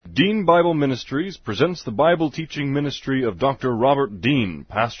Dean Bible Ministries presents the Bible teaching ministry of Dr. Robert Dean,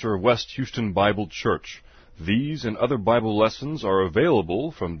 pastor of West Houston Bible Church. These and other Bible lessons are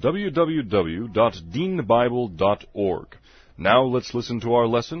available from www.deanbible.org. Now let's listen to our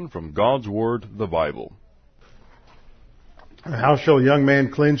lesson from God's Word, the Bible. How shall a young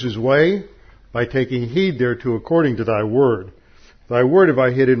man cleanse his way? By taking heed thereto according to thy word. Thy word have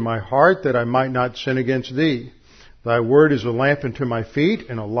I hid in my heart, that I might not sin against thee. Thy word is a lamp unto my feet,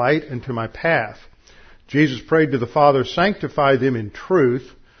 and a light unto my path. Jesus prayed to the Father, sanctify them in truth.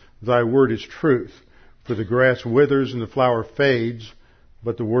 Thy word is truth. For the grass withers and the flower fades,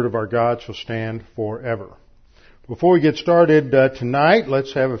 but the word of our God shall stand forever. Before we get started tonight,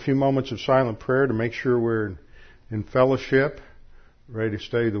 let's have a few moments of silent prayer to make sure we're in fellowship, ready to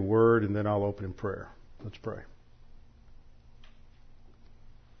study the word, and then I'll open in prayer. Let's pray.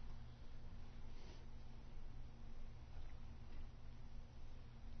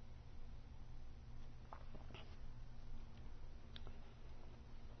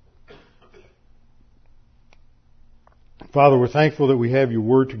 Father, we're thankful that we have your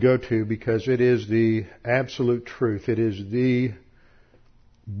word to go to because it is the absolute truth. It is the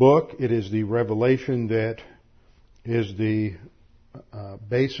book. It is the revelation that is the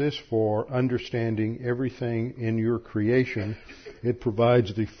basis for understanding everything in your creation. It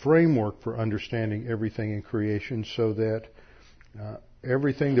provides the framework for understanding everything in creation so that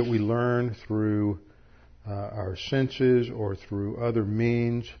everything that we learn through our senses or through other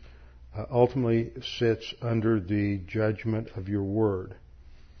means ultimately sits under the judgment of your word.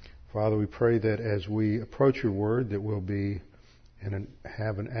 Father, we pray that as we approach your word, that we'll be and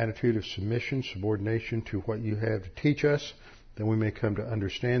have an attitude of submission, subordination to what you have to teach us, that we may come to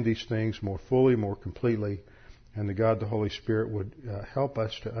understand these things more fully, more completely, and that God the Holy Spirit would help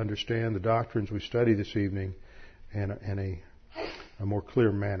us to understand the doctrines we study this evening in a more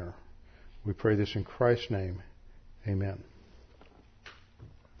clear manner. We pray this in Christ's name. Amen.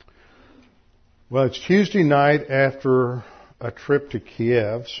 Well, it's Tuesday night after a trip to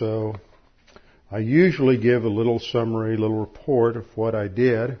Kiev, so I usually give a little summary, little report of what I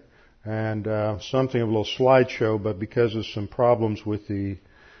did, and something of a little slideshow, but because of some problems with the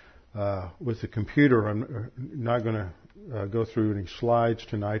computer, I'm not going to go through any slides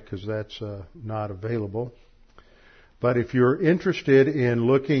tonight because that's not available. But if you're interested in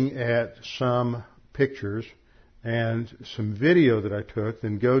looking at some pictures and some video that I took,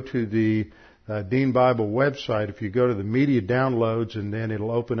 then go to the Dean Bible website. If you go to the media downloads, and then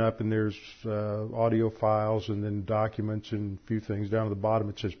it'll open up, and there's audio files, and then documents, and a few things down at the bottom.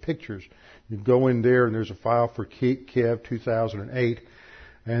 It says pictures. You go in there, and there's a file for Kiev 2008,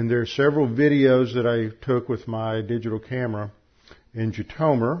 and there's several videos that I took with my digital camera in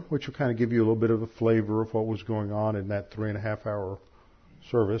Jitomer, which will kind of give you a little bit of a flavor of what was going on in that 3.5-hour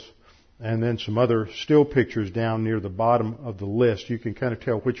service. And then some other still pictures down near the bottom of the list. You can kind of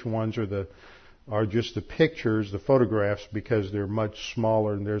tell which ones are just the pictures, the photographs, because they're much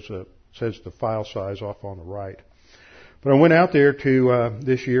smaller, and says the file size off on the right. But I went out there to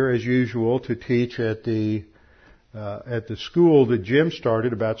this year, as usual, to teach at the school that Jim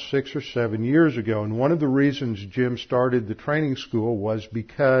started about 6 or 7 years ago. And one of the reasons Jim started the training school was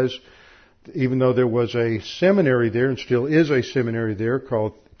because even though there was a seminary there, and still is a seminary there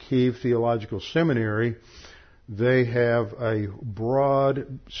called Kiev Theological Seminary, they have a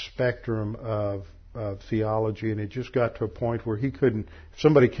broad spectrum of theology, and it just got to a point where if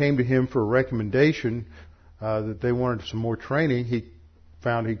somebody came to him for a recommendation that they wanted some more training, he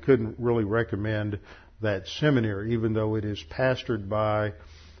found he couldn't really recommend that seminary, even though it is pastored by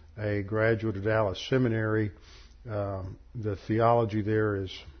a graduate of Dallas Seminary. The theology there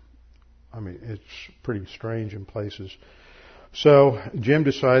is, it's pretty strange in places. So Jim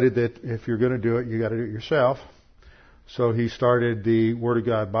decided that if you're going to do it, you got to do it yourself. So he started the Word of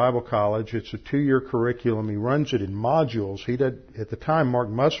God Bible College. It's a 2-year curriculum. He runs it in modules. At the time, Mark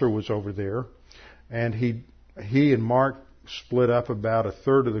Musser was over there, and he and Mark split up about a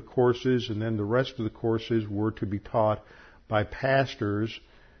third of the courses, and then the rest of the courses were to be taught by pastors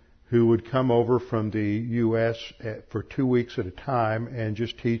who would come over from the U.S. for 2 weeks at a time and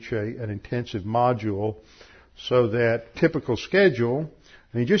just teach an intensive module. So that typical schedule,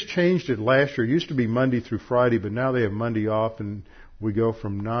 and he just changed it last year. It used to be Monday through Friday, but now they have Monday off, and we go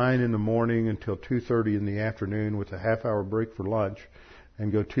from 9 in the morning until 2:30 in the afternoon with a half-hour break for lunch,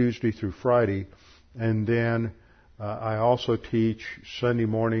 and go Tuesday through Friday. And then I also teach Sunday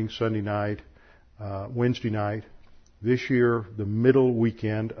morning, Sunday night, Wednesday night. This year, the middle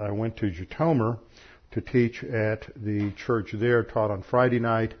weekend, I went to Jitomer to teach at the church there, taught on Friday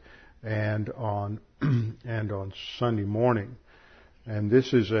night and on Sunday morning. And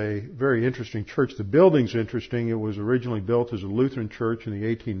this is a very interesting church. The building's interesting. It was originally built as a Lutheran church in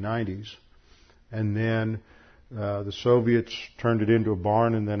the 1890s. And then the Soviets turned it into a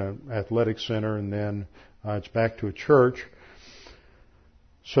barn and then an athletic center, and then it's back to a church.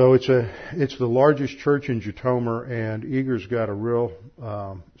 So it's the largest church in Jitomer, and Eager's got a real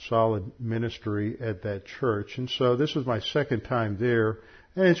solid ministry at that church. And so this is my second time there,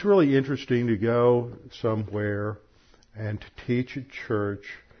 and it's really interesting to go somewhere and to teach at church.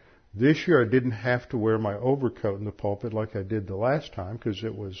 This year I didn't have to wear my overcoat in the pulpit like I did the last time because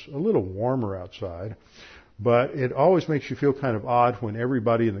it was a little warmer outside. But it always makes you feel kind of odd when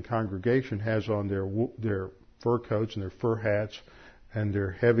everybody in the congregation has on their fur coats and their fur hats and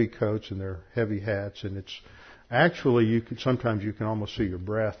their heavy coats and their heavy hats, and it's actually sometimes you can almost see your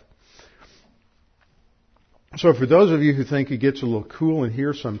breath. So for those of you who think it gets a little cool in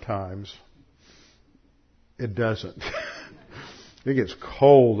here sometimes, it doesn't. It gets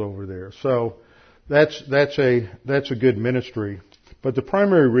cold over there. So that's a good ministry. But the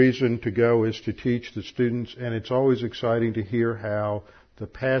primary reason to go is to teach the students, and it's always exciting to hear how the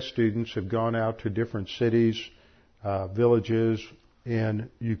past students have gone out to different cities, villages in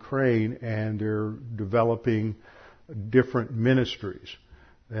Ukraine, and they're developing different ministries.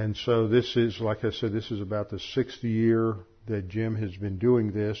 And so this is, like I said, this is about the 6th year that Jim has been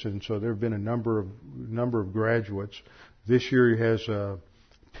doing this, and so there have been a number of graduates. This year he has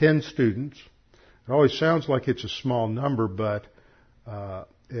 10 students. It always sounds like it's a small number, but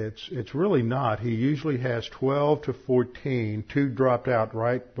it's really not. He usually has 12 to 14. 2 dropped out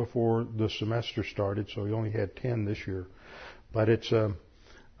right before the semester started, so he only had 10 this year. But it's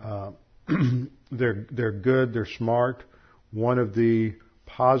they're good. They're smart. One of the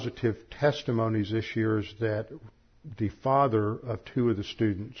positive testimonies this year is that the father of 2 of the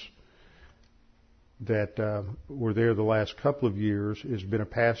students that were there the last couple of years has been a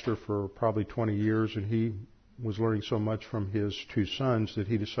pastor for probably 20 years, and he was learning so much from his 2 sons that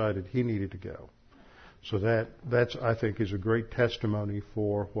he decided he needed to go. So that's I think is a great testimony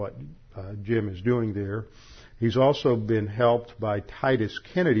for what Jim is doing there. He's also been helped by Titus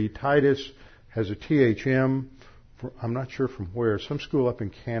Kennedy. Titus has a THM, I'm not sure from where, some school up in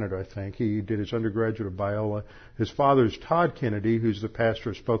Canada, I think. He did his undergraduate at Biola. His father is Todd Kennedy, who's the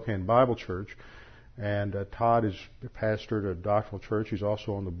pastor of Spokane Bible Church. And Todd is the pastor at a doctoral church. He's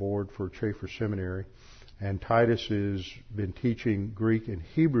also on the board for Chafer Seminary. And Titus has been teaching Greek and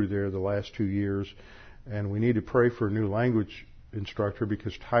Hebrew there the last 2 years. And we need to pray for a new language instructor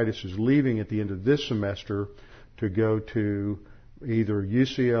because Titus is leaving at the end of this semester to go to either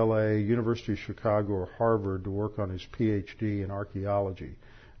UCLA, University of Chicago, or Harvard to work on his PhD in archaeology.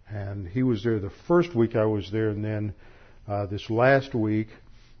 And he was there the first week I was there, and then this last week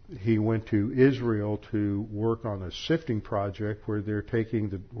he went to Israel to work on a sifting project where they're taking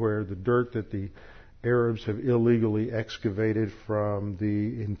the dirt that the Arabs have illegally excavated from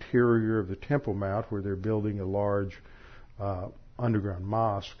the interior of the Temple Mount, where they're building a large underground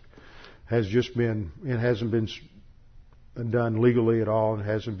mosque, hasn't been done legally at all, and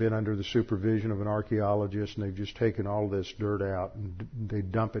hasn't been under the supervision of an archaeologist, and they've just taken all this dirt out and they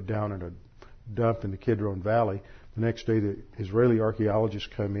dump it down in a dump in the Kidron Valley. The next day the Israeli archaeologists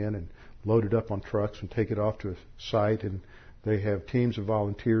come in and load it up on trucks and take it off to a site, and they have teams of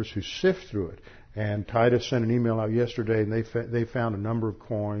volunteers who sift through it. And Titus sent an email out yesterday, and they found a number of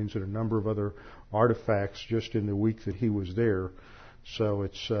coins and a number of other artifacts just in the week that he was there. So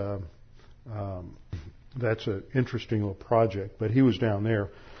it's that's an interesting little project. But he was down there.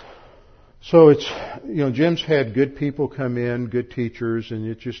 So it's, Jim's had good people come in, good teachers, and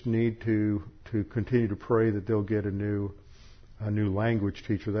you just need to continue to pray that they'll get a new language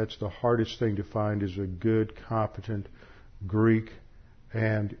teacher. That's the hardest thing to find, is a good, competent Greek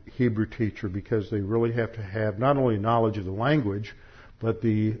and Hebrew teacher, because they really have to have not only knowledge of the language, but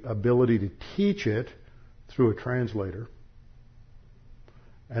the ability to teach it through a translator,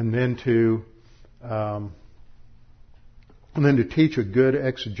 and then to teach a good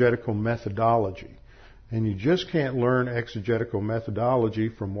exegetical methodology. And you just can't learn exegetical methodology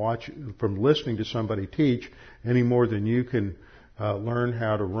from listening to somebody teach any more than you can learn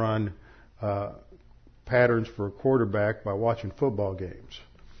how to run patterns for a quarterback by watching football games.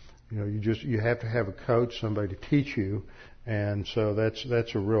 You have to have a coach, somebody to teach you, and so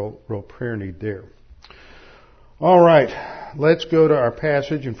that's a real prayer need there. All right, let's go to our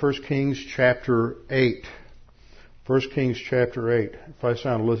passage in 1 Kings chapter 8. 1 Kings chapter 8. If I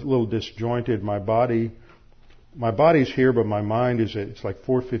sound a little disjointed, my body's here, but my mind it's like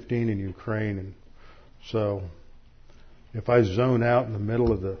 4:15 in Ukraine, and so if I zone out in the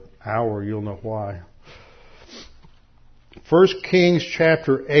middle of the hour, you'll know why. 1 Kings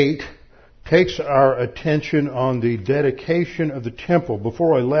chapter 8 takes our attention on the dedication of the temple.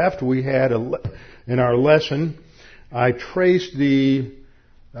 Before I left, we had in our lesson, I traced the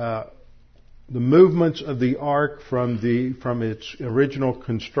movements of the ark from its original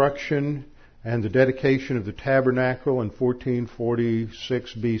construction and the dedication of the tabernacle in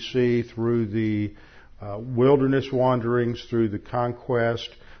 1446 BC through the wilderness wanderings, through the conquest,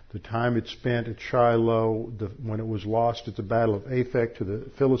 the time it spent at Shiloh, when it was lost at the Battle of Aphek to the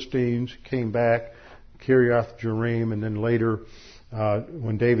Philistines, came back, Kiriath Jearim, and then later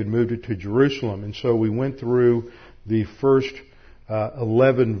when David moved it to Jerusalem. And so we went through the first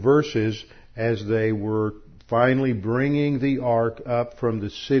 11 verses as they were finally bringing the ark up from the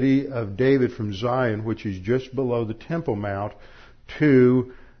city of David, from Zion, which is just below the Temple Mount,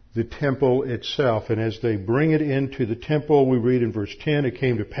 to the temple itself. And as they bring it into the temple, we read in verse 10, "It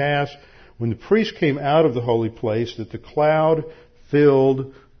came to pass, when the priest came out of the holy place, that the cloud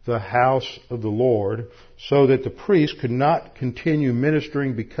filled the house of the Lord, so that the priest could not continue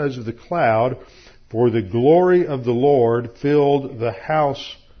ministering because of the cloud, for the glory of the Lord filled the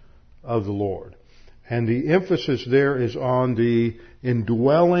house of the Lord." And the emphasis there is on the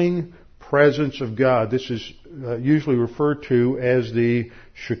indwelling presence of God. This is usually referred to as the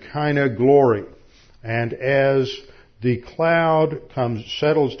Shekinah glory. And as the cloud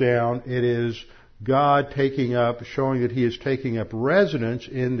settles down, it is God showing that He is taking up residence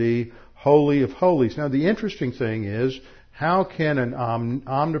in the Holy of Holies. Now the interesting thing is, how can an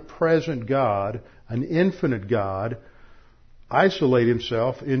omnipresent God, an infinite God, isolate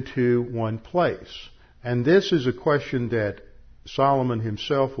Himself into one place? And this is a question that Solomon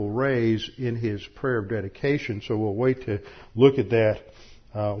himself will raise in his prayer of dedication, so we'll wait to look at that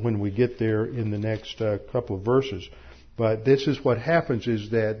when we get there in the next couple of verses. But this is what happens, is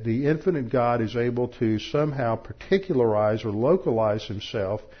that the infinite God is able to somehow particularize or localize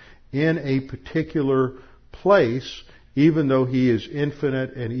Himself in a particular place, even though He is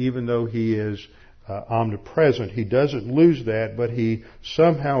infinite and even though He is omnipresent. He doesn't lose that, but He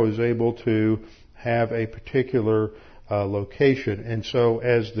somehow is able to have a particular location. And so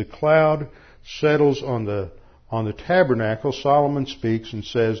as the cloud settles on the tabernacle, Solomon speaks and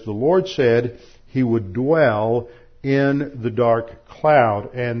says, "The Lord said He would dwell in the dark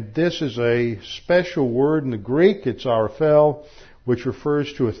cloud." And this is a special word in the Greek. It's arphel, which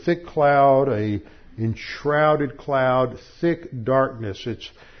refers to a thick cloud, a enshrouded cloud, thick darkness.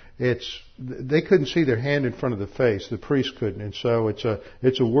 They couldn't see their hand in front of the face. The priest couldn't. And so it's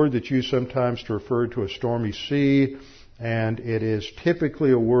a word that's used sometimes to refer to a stormy sea, and it is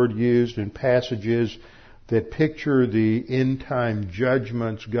typically a word used in passages that picture the end-time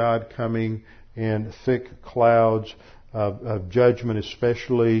judgments, God coming in thick clouds of judgment,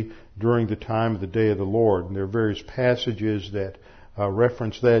 especially during the time of the day of the Lord. And there are various passages that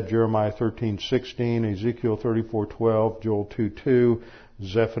reference that: Jeremiah 13:16, Ezekiel 34:12, Joel 2:2,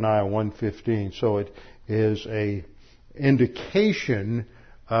 Zephaniah 1:15. So it is a indication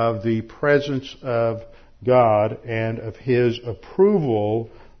of the presence of God and of His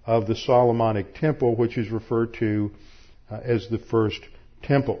approval of the Solomonic temple, which is referred to as the first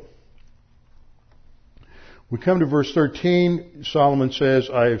temple. We come to verse 13. Solomon says,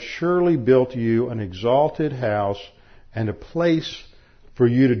 "I have surely built you an exalted house and a place for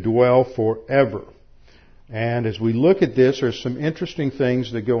you to dwell forever." And as we look at this, there's some interesting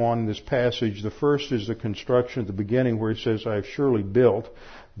things that go on in this passage. The first is the construction at the beginning, where he says, "I have surely built."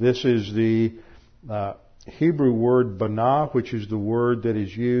 This is the Hebrew word banah, which is the word that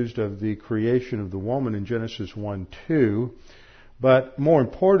is used of the creation of the woman in Genesis 1:2. But more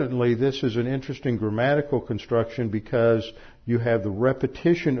importantly, this is an interesting grammatical construction because you have the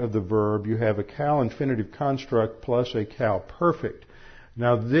repetition of the verb, you have a cal infinitive construct plus a cal perfect.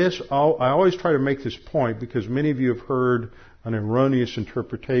 Now I always try to make this point because many of you have heard an erroneous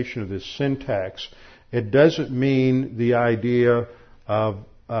interpretation of this syntax. It doesn't mean the idea of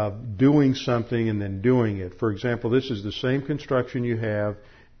doing something and then doing it. For example, this is the same construction you have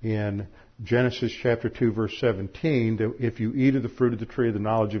in Genesis chapter 2 verse 17, that if you eat of the fruit of the tree of the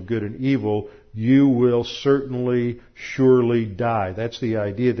knowledge of good and evil, you will surely die. That's the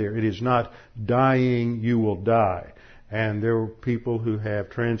idea there. It is not dying, you will die. And there are people who have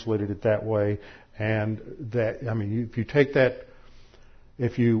translated it that way. And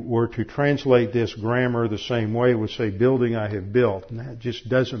if you were to translate this grammar the same way, it would say, "Building I have built." And that just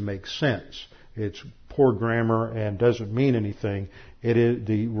doesn't make sense. It's poor grammar and doesn't mean anything. It is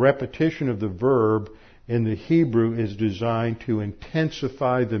the repetition of the verb in the Hebrew is designed to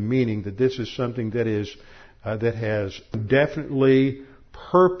intensify the meaning, that this is something that has definitely,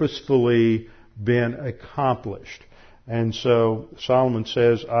 purposefully been accomplished. And so Solomon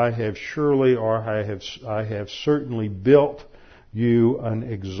says, I have certainly built you an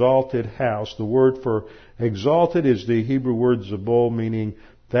exalted house. The word for exalted is the Hebrew word zabul, meaning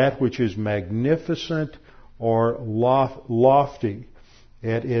that which is magnificent or lofty.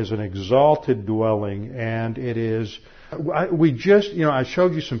 It is an exalted dwelling, and it is, I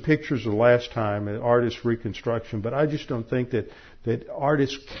showed you some pictures the last time, artist reconstruction, but I just don't think that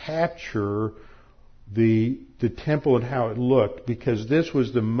artists capture the temple and how it looked, because this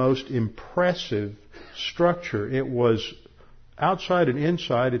was the most impressive structure. It was outside and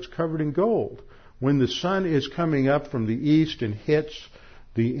inside, it's covered in gold. When the sun is coming up from the east and hits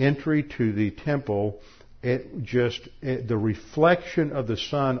the entry to the temple, the reflection of the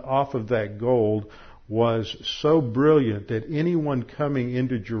sun off of that gold was so brilliant that anyone coming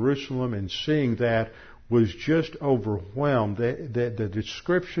into Jerusalem and seeing that was just overwhelmed. The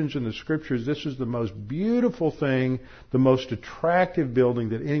descriptions in the scriptures, this is the most beautiful thing, the most attractive building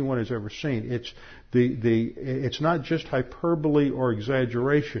that anyone has ever seen. It's not just hyperbole or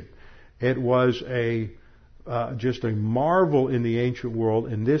exaggeration. It was just a marvel in the ancient world,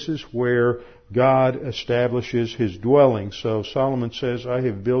 and this is where God establishes His dwelling. So Solomon says, I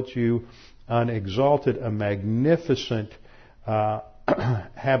have built you an exalted, a magnificent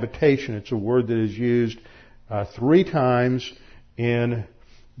habitation. It's a word that is used 3 times in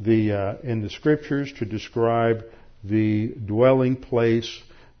the scriptures to describe the dwelling place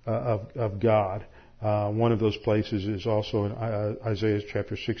of God. One of those places is also in Isaiah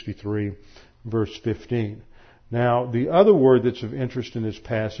chapter 63, verse 15. Now, the other word that's of interest in this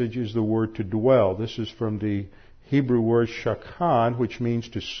passage is the word to dwell. This is from the Hebrew word shakan, which means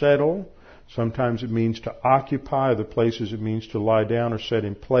to settle. Sometimes it means to occupy. Other places it means to lie down or set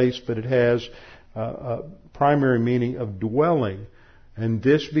in place. But it has a primary meaning of dwelling. And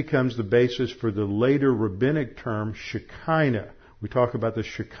this becomes the basis for the later rabbinic term Shekinah. We talk about the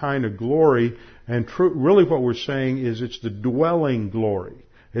Shekinah glory. And really what we're saying is it's the dwelling glory.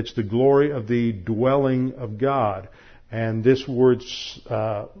 It's the glory of the dwelling of God. And this word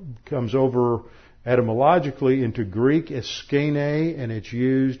comes over etymologically into Greek as skene, and it's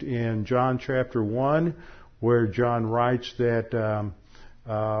used in John chapter 1, where John writes that the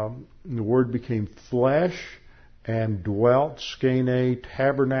Word became flesh and dwelt, skene,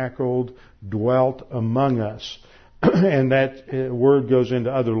 tabernacled, dwelt among us. And that word goes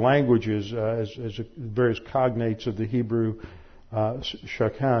into other languages as various cognates of the Hebrew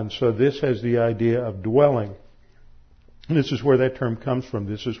shakan. So this has the idea of dwelling. This is where that term comes from.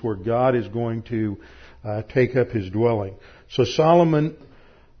 This is where God is going to take up His dwelling. So Solomon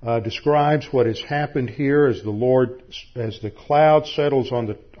describes what has happened here as the cloud settles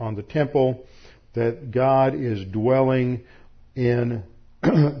on the temple, that God is dwelling in,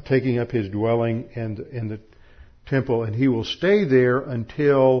 taking up His dwelling in the temple, and He will stay there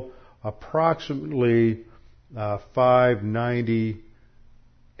until approximately 590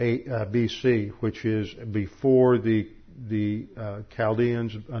 BC, which is before the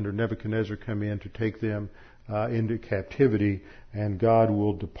Chaldeans under Nebuchadnezzar come in to take them into captivity, and God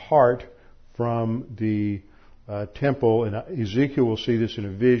will depart from the temple. And Ezekiel will see this in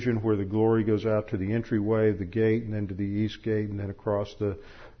a vision where the glory goes out to the entryway of the gate, and then to the east gate, and then across the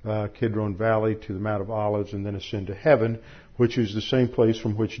Kidron Valley to the Mount of Olives, and then ascend to heaven, which is the same place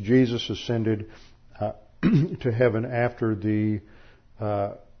from which Jesus ascended to heaven after the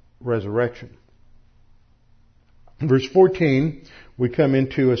resurrection. Verse 14, we come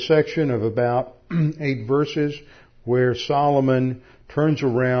into a section of about 8 verses where Solomon turns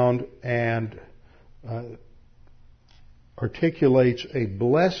around and articulates a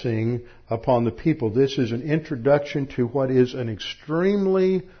blessing upon the people. This is an introduction to what is an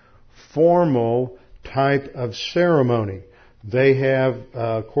extremely formal type of ceremony. They have,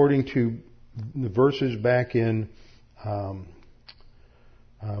 according to the verses back in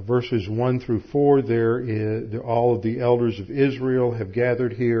verses 1 through 4, all of the elders of Israel have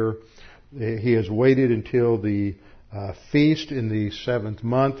gathered here. He has waited until the feast in the 7th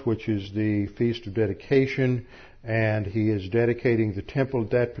month, which is the Feast of Dedication, and he is dedicating the temple at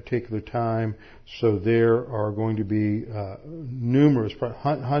that particular time. So there are going to be numerous,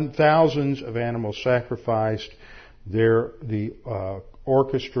 thousands of animals sacrificed. The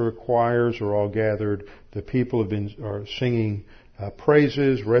orchestra choirs are all gathered. The people are singing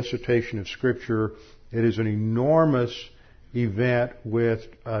praises, recitation of Scripture. It is an enormous event with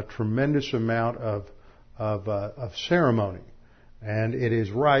a tremendous amount of ceremony, and it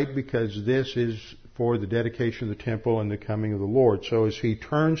is right because this is for the dedication of the temple and the coming of the Lord. So as he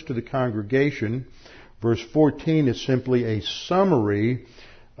turns to the congregation, verse 14 is simply a summary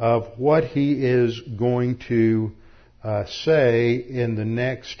of what he is going to say in the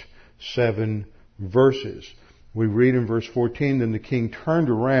next 7 verses. We read in verse 14, "Then the king turned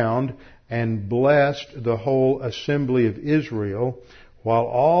around and blessed the whole assembly of Israel, while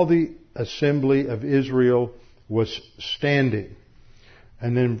all the assembly of Israel was standing."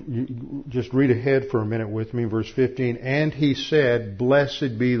 And then you just read ahead for a minute with me, verse 15. "And he said,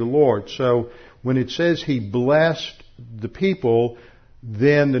 Blessed be the Lord." So when it says he blessed the people,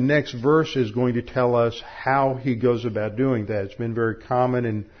 then the next verse is going to tell us how he goes about doing that. It's been very common,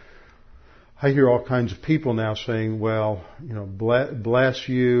 and I hear all kinds of people now saying, well, bless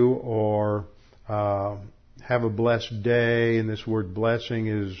you, or have a blessed day, and this word blessing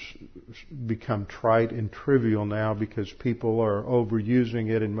has become trite and trivial now because people are overusing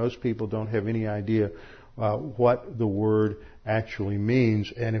it, and most people don't have any idea what the word actually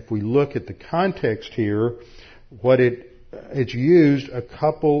means. And if we look at the context here, it's used a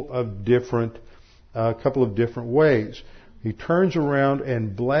couple of different ways. He turns around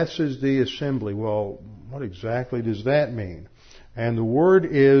and blesses the assembly. Well, what exactly does that mean? And the word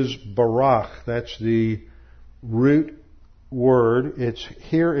is barach. That's the root word. It's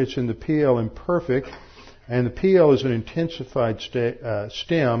in the PL imperfect, and the PL is an intensified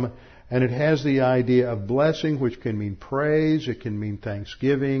stem, and it has the idea of blessing, which can mean praise, it can mean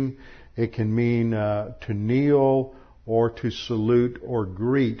thanksgiving, it can mean to kneel or to salute or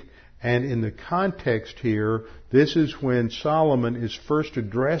greet. And in the context here, this is when Solomon is first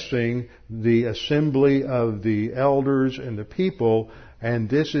addressing the assembly of the elders and the people, and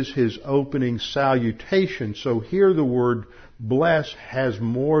this is his opening salutation. So here the word bless has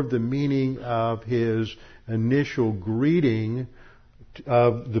more of the meaning of his initial greeting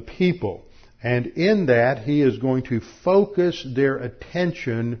of the people. And in that, he is going to focus their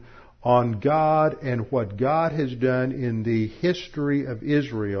attention on God and what God has done in the history of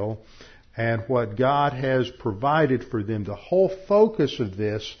Israel and what God has provided for them. The whole focus of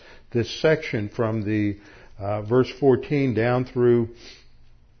this section from the verse 14 down through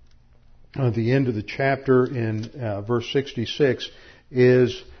the end of the chapter in verse 66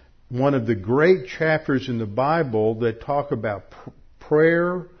 is one of the great chapters in the Bible that talk about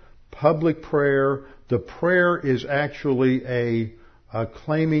prayer, public prayer. The prayer is actually a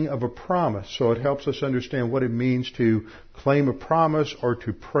claiming of a promise. So it helps us understand what it means to claim a promise or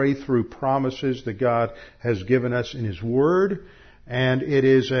to pray through promises that God has given us in His Word. And it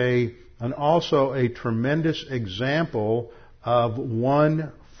is also a tremendous example of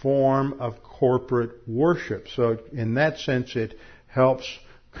one form of corporate worship. So in that sense, it helps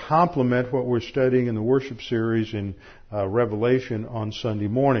complement what we're studying in the worship series in Revelation on Sunday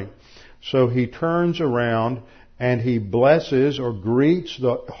morning. So he turns around and he blesses or greets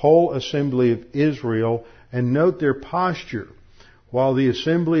the whole assembly of Israel. And note their posture while the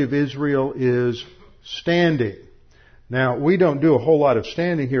assembly of Israel is standing. Now, we don't do a whole lot of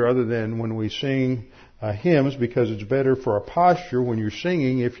standing here other than when we sing hymns, because it's better for our posture when you're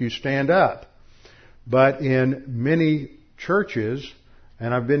singing if you stand up. But in many churches,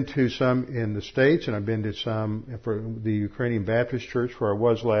 and I've been to some in the States, and I've been to some for the Ukrainian Baptist Church where I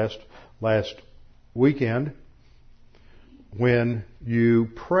was last weekend, when you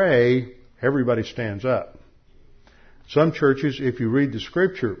pray, everybody stands up. Some churches, if you read the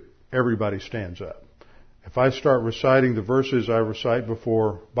Scripture, everybody stands up. If I start reciting the verses I recite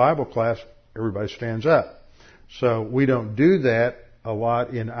before Bible class, everybody stands up. So we don't do that a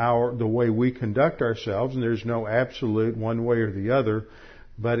lot in the way we conduct ourselves, and there's no absolute one way or the other.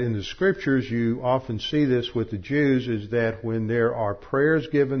 But in the Scriptures, you often see this with the Jews, is that when there are prayers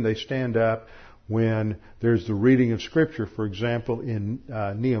given, they stand up. When there's the reading of Scripture, for example, in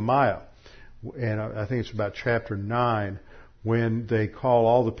Nehemiah, and I think it's about chapter 9, when they call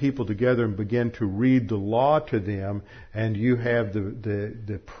all the people together and begin to read the law to them, and you have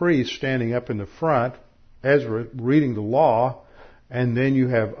the priest standing up in the front, Ezra, reading the law, and then you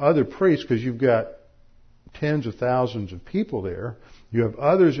have other priests, because you've got tens of thousands of people there. You have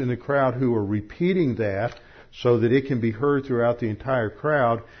others in the crowd who are repeating that so that it can be heard throughout the entire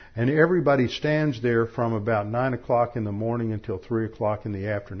crowd, and everybody stands there from about 9 o'clock in the morning until 3 o'clock in the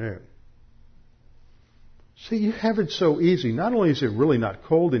afternoon. See, you have it so easy. Not only is it really not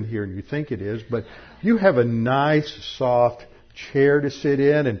cold in here and you think it is, but you have a nice, soft chair to sit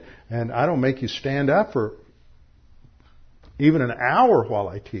in, and I don't make you stand up for even an hour while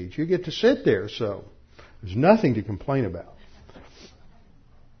I teach. You get to sit there, so there's nothing to complain about.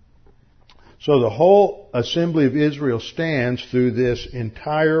 So the whole assembly of Israel stands through this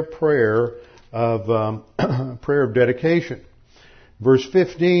entire prayer of dedication. Verse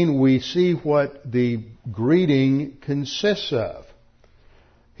 15, we see what the greeting consists of.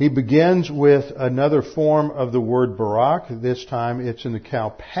 He begins with another form of the word barak. This time it's in the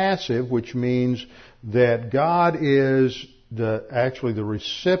qal passive, which means that God is actually the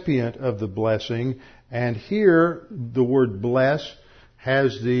recipient of the blessing. And here the word bless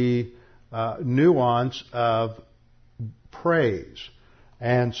has the nuance of praise.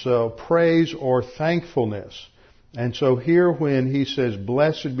 And so praise or thankfulness. And so here when he says,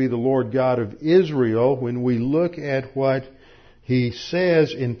 blessed be the Lord God of Israel, when we look at what he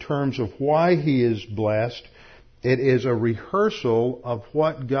says in terms of why he is blessed, it is a rehearsal of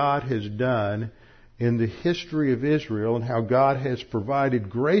what God has done in the history of Israel and how God has provided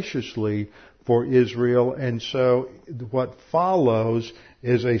graciously for Israel. And so what follows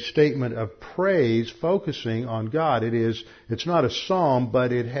is a statement of praise focusing on God. It's not a psalm,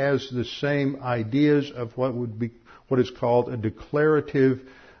 but it has the same ideas of what is called a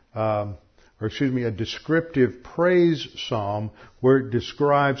a descriptive praise psalm, where it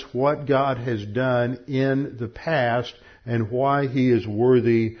describes what God has done in the past and why he is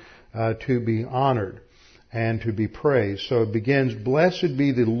worthy to be honored and to be praised. So it begins, blessed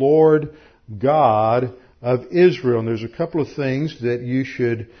be the Lord God of Israel. And there's a couple of things that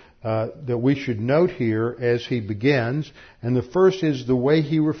we should note here as he begins. And the first is the way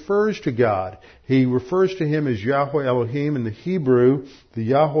he refers to God. He refers to him as Yahweh Elohim. In the Hebrew, the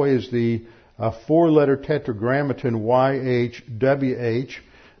Yahweh is the four-letter tetragrammaton YHWH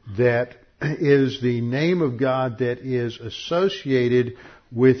that is the name of God that is associated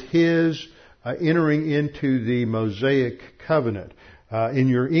with his entering into the Mosaic covenant. In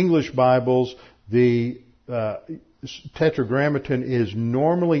your English Bibles, the tetragrammaton is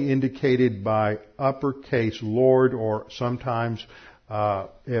normally indicated by uppercase Lord, or sometimes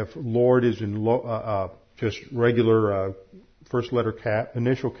if Lord is in just regular first letter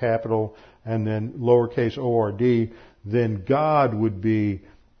initial capital and then lowercase ORD, then God would be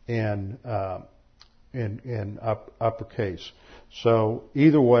in uppercase. So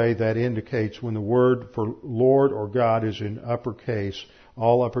either way, that indicates when the word for Lord or God is in uppercase,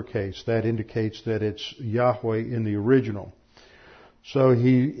 all uppercase, that indicates that it's Yahweh in the original. So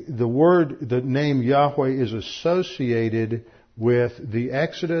the name Yahweh is associated with the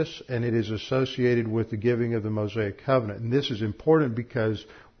Exodus, and it is associated with the giving of the Mosaic covenant. And this is important because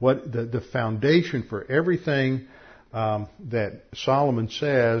what the foundation for everything that Solomon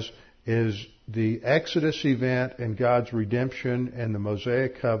says is the Exodus event and God's redemption and the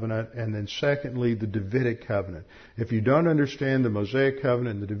Mosaic covenant, and then secondly, the Davidic covenant. If you don't understand the Mosaic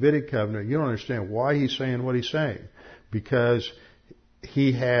covenant and the Davidic covenant, you don't understand why he's saying what he's saying. Because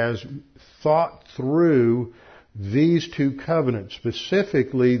he has thought through these two covenants,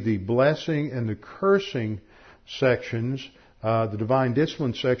 specifically the blessing and the cursing sections, the divine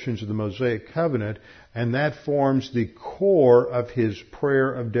discipline sections of the Mosaic covenant, and that forms the core of his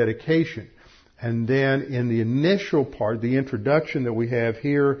prayer of dedication. And then in the initial part, the introduction that we have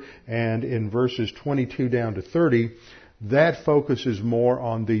here and in verses 22 down to 30, that focuses more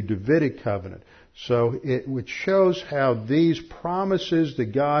on the Davidic covenant. So which shows how these promises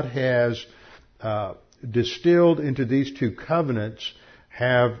that God has distilled into these two covenants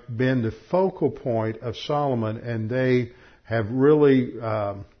have been the focal point of Solomon, and they have really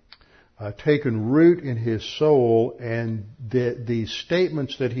taken root in his soul, and the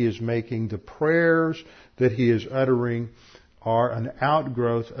statements that he is making, the prayers that he is uttering, are an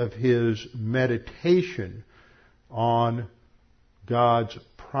outgrowth of his meditation on God's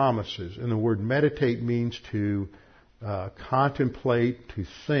promises. And the word meditate means to contemplate, to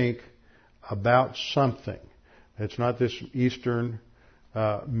think about something. It's not this Eastern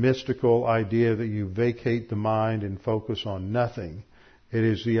mystical idea that you vacate the mind and focus on nothing. It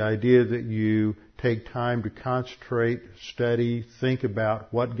is the idea that you take time to concentrate, study, think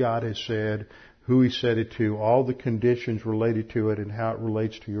about what God has said, who He said it to, all the conditions related to it, and how it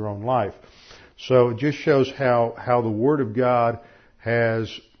relates to your own life. So it just shows how the Word of God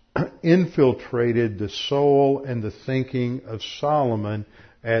has infiltrated the soul and the thinking of Solomon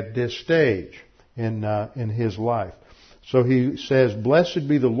at this stage in his life. So he says, "Blessed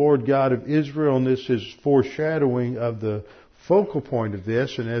be the Lord God of Israel," and this is foreshadowing of the focal point of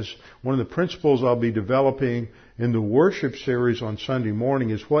this. And as one of the principles I'll be developing in the worship series on Sunday morning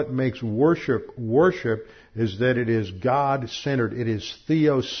is what makes worship is that it is God-centered. It is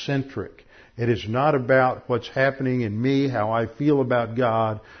theocentric. It is not about what's happening in me, how I feel about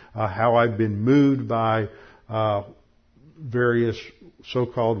God, how I've been moved by various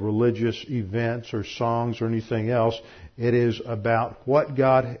so-called religious events or songs or anything else. It is about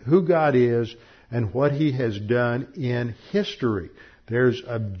who God is and what He has done in history. There's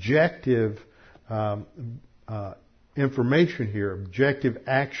objective information here, objective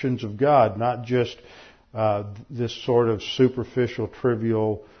actions of God, not just this sort of superficial,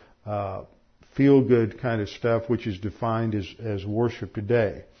 trivial, feel-good kind of stuff which is defined as worship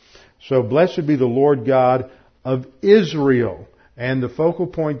today. So blessed be the Lord God of Israel. And the focal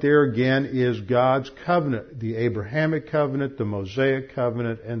point there again is God's covenant, the Abrahamic covenant, the Mosaic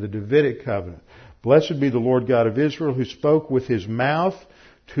covenant, and the Davidic covenant. Blessed be the Lord God of Israel who spoke with his mouth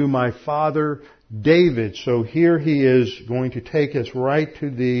to my father David. So here he is going to take us right to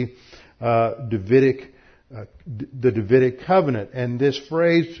the Davidic covenant. And this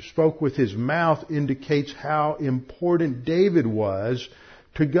phrase, spoke with his mouth, indicates how important David was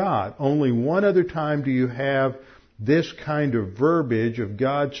to God. Only one other time do you have this kind of verbiage of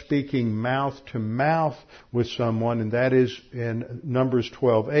God speaking mouth to mouth with someone, and that is in Numbers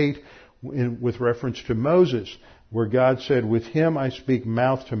 12:8 with reference to Moses, where God said, with him I speak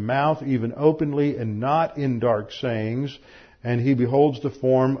mouth to mouth, even openly, and not in dark sayings, and he beholds the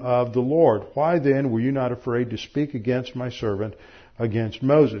form of the Lord. Why then were you not afraid to speak against my servant, against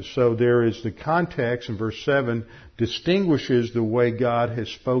Moses? So there is the context in verse 7 distinguishes the way God has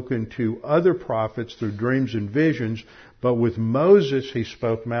spoken to other prophets through dreams and visions, but with Moses he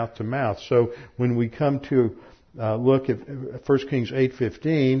spoke mouth to mouth. So when we come to look at 1 Kings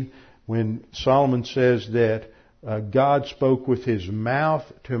 8:15, when Solomon says that God spoke with his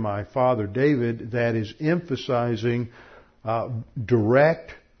mouth to my father David, that is emphasizing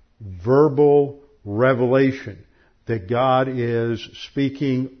direct verbal revelation, that God is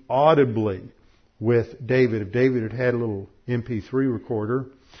speaking audibly with David. If David had had a little MP3 recorder,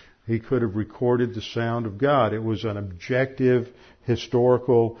 he could have recorded the sound of God. It was an objective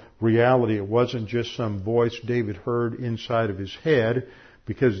historical reality. It wasn't just some voice David heard inside of his head,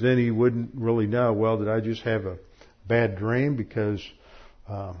 because then he wouldn't really know, well, did I just have a bad dream because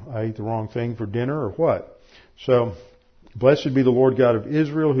I ate the wrong thing for dinner or what? So, blessed be the Lord God of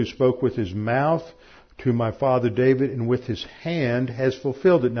Israel who spoke with his mouth to my father David and with his hand has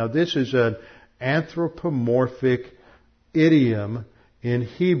fulfilled it. Now this is an anthropomorphic idiom in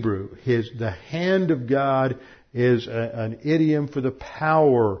Hebrew. The hand of God is an idiom for the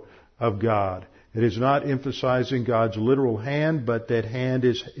power of God. It is not emphasizing God's literal hand, but that hand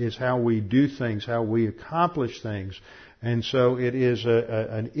is how we do things, how we accomplish things. And so it is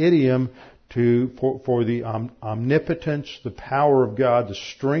an idiom for the omnipotence, the power of God, the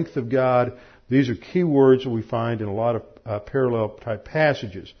strength of God. These are key words that we find in a lot of parallel type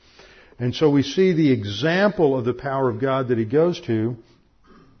passages. And so we see the example of the power of God that he goes to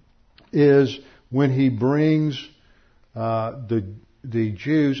is when he brings the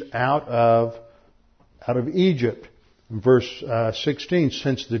Jews out of Egypt. In verse 16,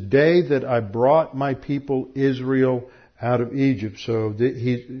 since the day that I brought my people Israel out of Egypt. So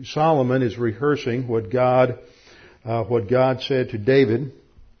Solomon is rehearsing what God said to David.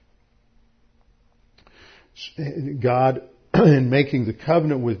 God, in making the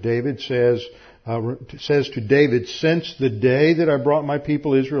covenant with David, says to David, since the day that I brought my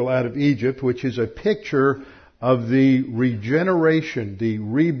people Israel out of Egypt, which is a picture of the regeneration, the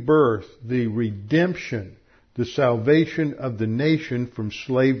rebirth, the redemption, the salvation of the nation from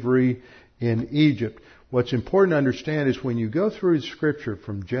slavery in Egypt. What's important to understand is when you go through Scripture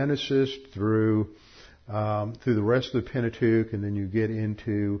from Genesis through the rest of the Pentateuch, and then you get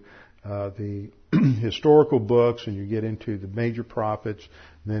into the historical books, and you get into the major prophets,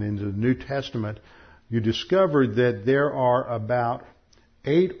 and then into the New Testament, you discover that there are about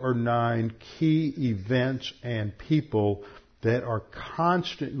 8 or 9 key events and people that are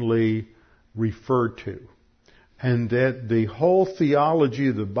constantly referred to. And that the whole theology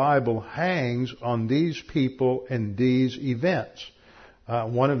of the Bible hangs on these people and these events.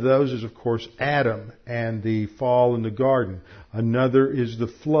 One of those is, of course, Adam and the fall in the garden. Another is the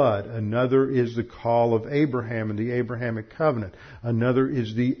flood. Another is the call of Abraham and the Abrahamic covenant. Another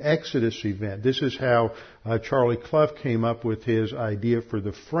is the Exodus event. This is how Charlie Clough came up with his idea for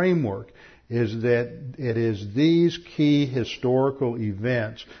the framework, is that it is these key historical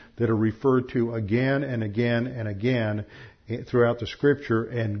events that are referred to again and again and again throughout the Scripture,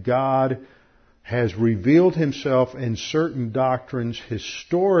 and God has revealed himself in certain doctrines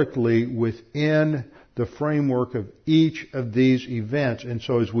historically within the framework of each of these events. And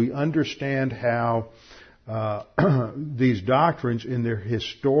so as we understand how these doctrines in their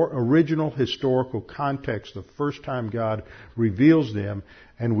original historical context, the first time God reveals them,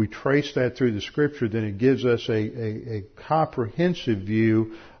 and we trace that through the Scripture, then it gives us a comprehensive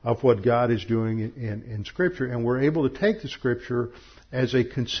view of what God is doing in Scripture. And we're able to take the Scripture as a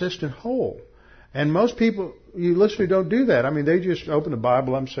consistent whole. And most people you listen to don't do that. I mean, they just open the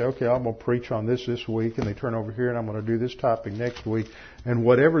Bible up and say, okay, I'm going to preach on this week, and they turn over here and I'm going to do this topic next week. And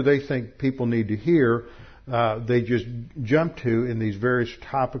whatever they think people need to hear, they just jump to in these various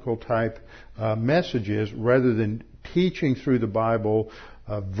topical type messages rather than teaching through the Bible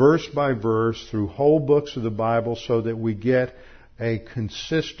verse by verse through whole books of the Bible so that we get a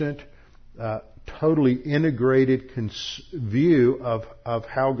consistent totally integrated view of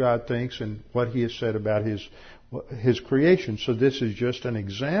how God thinks and what He has said about His creation. So this is just an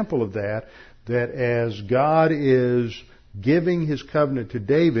example of that as God is giving His covenant to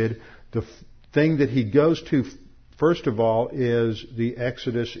David, the thing that He goes to first of all is the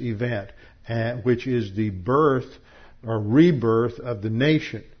Exodus event, which is the birth or rebirth of the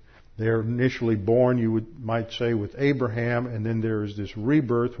nation. They're initially born, you might say, with Abraham, and then there is this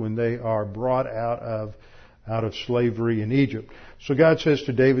rebirth when they are brought out of slavery in Egypt. So God says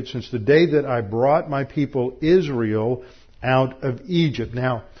to David, since the day that I brought my people Israel out of Egypt.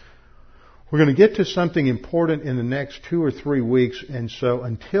 Now, we're going to get to something important in the next 2 or 3 weeks, and so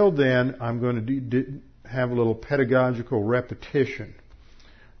until then, I'm going to have a little pedagogical repetition,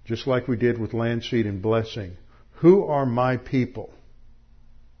 just like we did with land, seed, and blessing. Who are my people?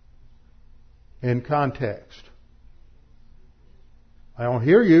 In context. I don't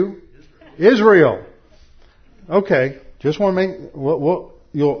hear you. Israel. Okay. Just want to make,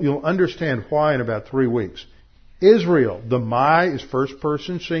 you'll understand why in about 3 weeks. Israel. The my is first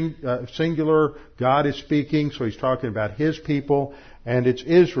person singular. God is speaking, so He's talking about His people, and it's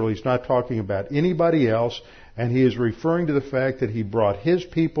Israel. He's not talking about anybody else, and He is referring to the fact that He brought His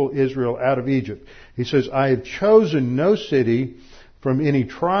people Israel out of Egypt. He says, I have chosen no city from any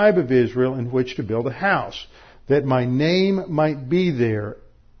tribe of Israel in which to build a house, that my name might be there.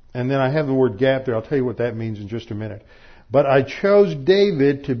 And then I have the word gap there. I'll tell you what that means in just a minute. But I chose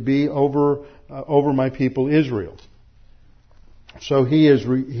David to be over my people Israel. So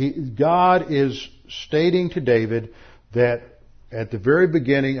God is stating to David that at the very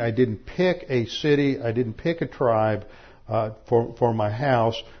beginning I didn't pick a city, I didn't pick a tribe for my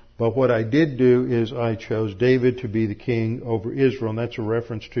house. But what I did do is I chose David to be the king over Israel, and that's a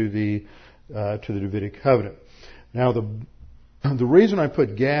reference to the Davidic covenant. Now, the reason I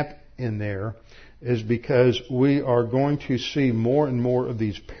put gap in there is because we are going to see more and more of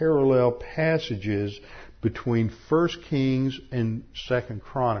these parallel passages between 1 Kings and 2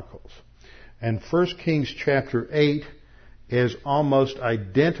 Chronicles. And 1 Kings chapter 8 is almost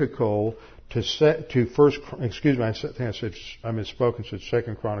identical to first. Excuse me, I think I said I misspoke and said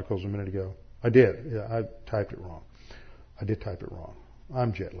 2 Chronicles a minute ago. I did. Yeah, I typed it wrong. I did type it wrong.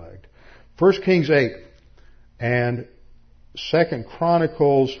 I'm jet lagged. 1 Kings 8 and 2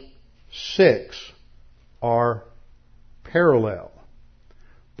 Chronicles 6 are parallel,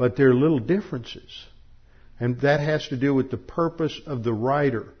 but there are little differences, and that has to do with the purpose of the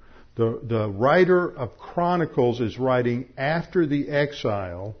writer. The writer of Chronicles is writing after the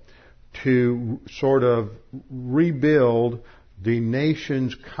exile to sort of rebuild the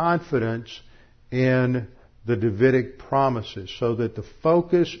nation's confidence in the Davidic promises, so that the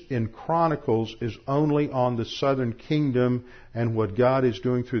focus in Chronicles is only on the southern kingdom and what God is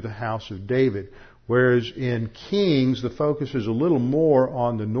doing through the house of David. Whereas in Kings, the focus is a little more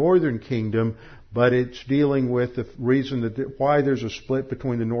on the northern kingdom, but it's dealing with the reason why there's a split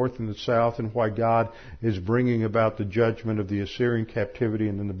between the north and the south, and why God is bringing about the judgment of the Assyrian captivity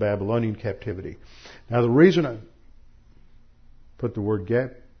and then the Babylonian captivity. Now, the reason I put the word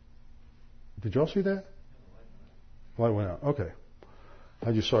gap, did y'all see that? Light went out. Okay.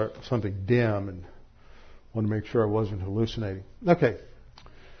 I just saw something dim and wanted to make sure I wasn't hallucinating. Okay.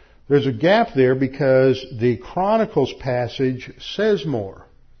 There's a gap there because the Chronicles passage says more.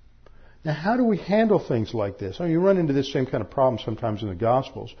 Now, how do we handle things like this? I mean, you run into this same kind of problem sometimes in the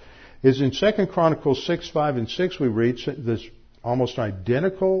Gospels. Is in 2 Chronicles 6, 5, and 6 we read this almost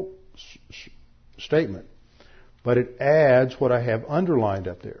identical statement, but it adds what I have underlined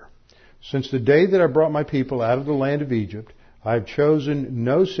up there. Since the day that I brought my people out of the land of Egypt, I have chosen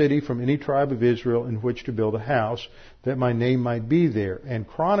no city from any tribe of Israel in which to build a house, that my name might be there. And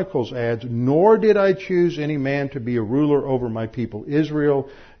Chronicles adds, nor did I choose any man to be a ruler over my people Israel,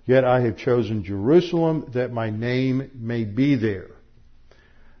 yet I have chosen Jerusalem, that my name may be there.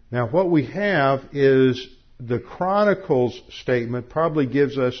 Now, what we have is the Chronicles statement probably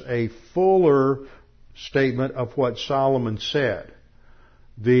gives us a fuller statement of what Solomon said.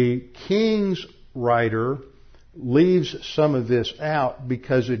 The King's writer leaves some of this out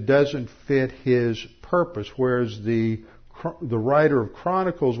because it doesn't fit his purpose, whereas the writer of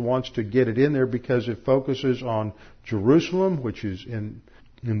Chronicles wants to get it in there because it focuses on Jerusalem, which is in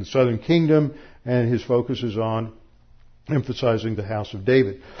in the southern kingdom, and his focus is on emphasizing the house of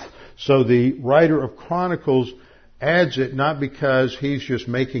David. So the writer of Chronicles adds it not because he's just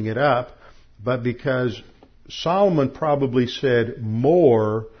making it up, but because Solomon probably said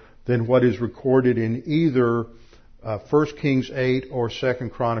more than what is recorded in either 1 Kings 8 or 2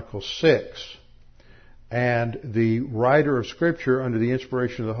 Chronicles 6. And the writer of Scripture, under the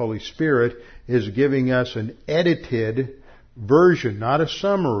inspiration of the Holy Spirit, is giving us an edited version, not a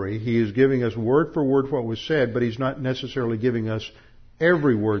summary. He is giving us word for word what was said, but he's not necessarily giving us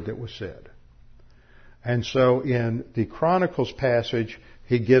every word that was said. And so in the Chronicles passage,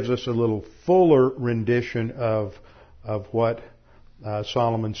 he gives us a little fuller rendition of what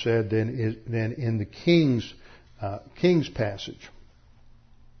Solomon said than in the King's passage.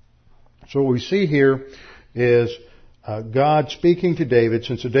 So what we see here is God speaking to David,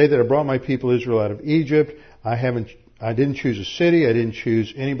 since the day that I brought my people Israel out of Egypt, I didn't choose a city, I didn't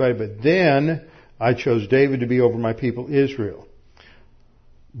choose anybody, but then I chose David to be over my people Israel.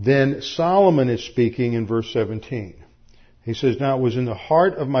 Then Solomon is speaking in verse 17. He says, now it was in the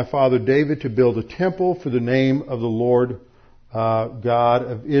heart of my father David to build a temple for the name of the Lord God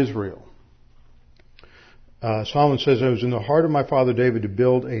of Israel. Solomon says, it was in the heart of my father David to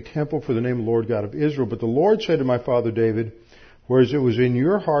build a temple for the name of the Lord God of Israel. But the Lord said to my father David, whereas it was in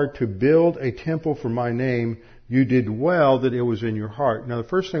your heart to build a temple for my name, you did well that it was in your heart. Now the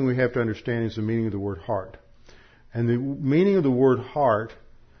first thing we have to understand is the meaning of the word heart. And the meaning of the word heart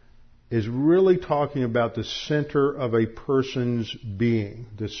is really talking about the center of a person's being,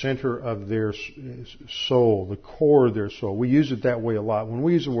 the center of their soul, the core of their soul. We use it that way a lot. When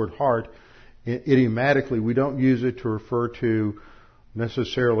we use the word heart, idiomatically, we don't use it to refer to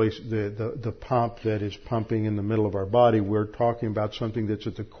necessarily the pump that is pumping in the middle of our body. We're talking about something that's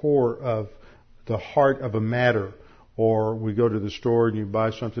at the core of the heart of a matter. Or we go to the store and you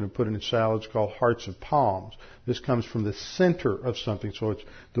buy something and put in a salad. It's called hearts of palms. This comes from the center of something. So it's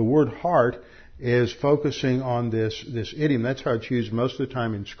the word heart is focusing on this idiom. That's how it's used most of the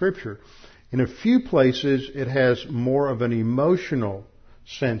time in Scripture. In a few places, it has more of an emotional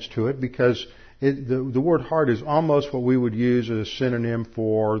sense to it because the word heart is almost what we would use as a synonym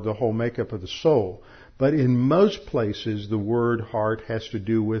for the whole makeup of the soul. But in most places, the word heart has to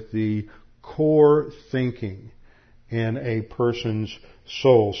do with the core thinking in a person's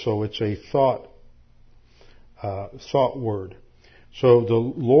soul. So it's a thought word. So the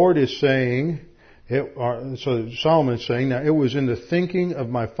Lord is saying, so Solomon is saying, now it was in the thinking of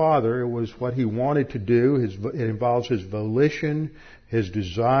my father, it was what he wanted to do, it involves his volition, his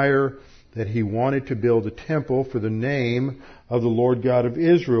desire, that he wanted to build a temple for the name of the Lord God of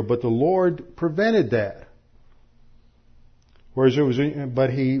Israel. But the Lord prevented that. But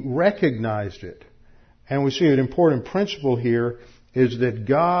he recognized it. And we see an important principle here is that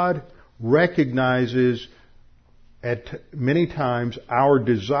God recognizes at many times our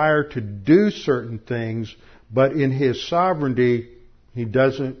desire to do certain things, but in His sovereignty, He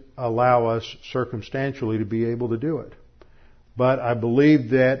doesn't allow us circumstantially to be able to do it. But I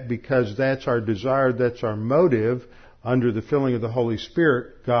believe that because that's our desire, that's our motive, under the filling of the Holy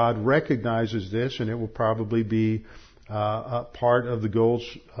Spirit, God recognizes this, and it will probably be a part of the gold,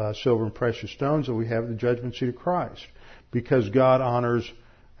 silver, and precious stones that we have at the judgment seat of Christ. Because God honors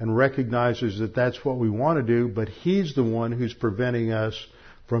and recognizes that that's what we want to do, but He's the one who's preventing us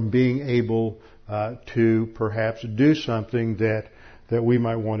from being able to perhaps do something that we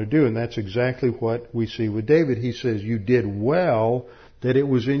might want to do. And that's exactly what we see with David. He says, you did well that it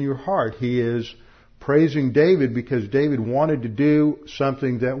was in your heart. He is praising David because David wanted to do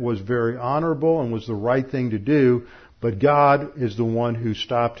something that was very honorable and was the right thing to do, but God is the one who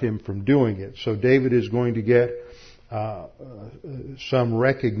stopped him from doing it. So David is going to get some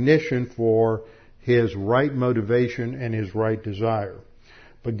recognition for his right motivation and his right desire.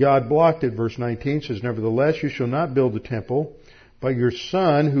 But God blocked it. Verse 19 says, nevertheless, you shall not build the temple, but your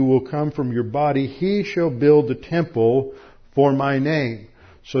son who will come from your body, he shall build the temple for my name.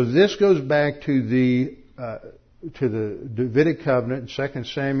 So this goes back to the Davidic covenant. 2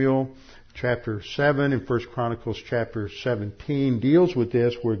 Samuel chapter 7 and 1 Chronicles chapter 17 deals with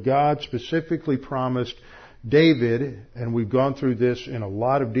this, where God specifically promised David, and we've gone through this in a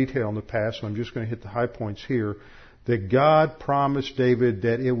lot of detail in the past, so I'm just going to hit the high points here, that God promised David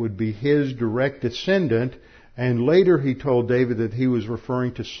that it would be his direct descendant, and later he told David that he was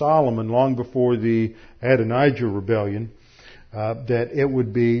referring to Solomon long before the Adonijah rebellion, that it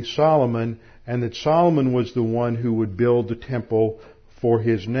would be Solomon, and that Solomon was the one who would build the temple for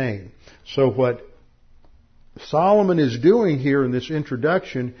his name. So what Solomon is doing here in this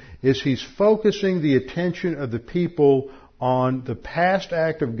introduction is he's focusing the attention of the people on the past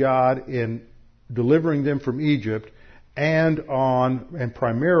act of God in delivering them from Egypt, and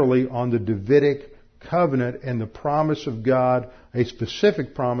primarily on the Davidic covenant and the promise of God, a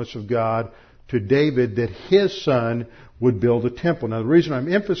specific promise of God to David that his son would build a temple. Now, the reason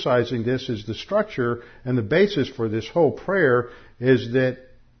I'm emphasizing this is the structure and the basis for this whole prayer is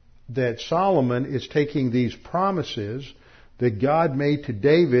that Solomon is taking these promises that God made to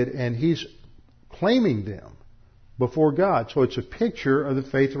David and he's claiming them before God. So it's a picture of the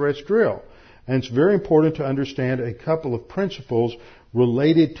faith rest drill. And it's very important to understand a couple of principles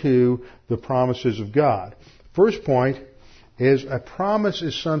related to the promises of God. First point is a promise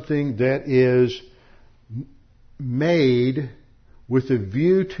is something that is made with a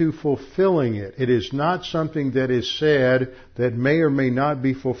view to fulfilling it. It is not something that is said that may or may not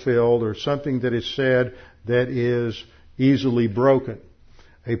be fulfilled, or something that is said that is easily broken.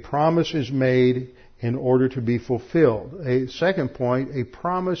 A promise is made in order to be fulfilled. A second point, a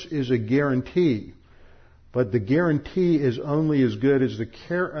promise is a guarantee. But the guarantee is only as good as the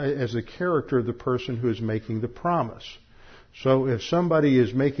character of the person who is making the promise. So if somebody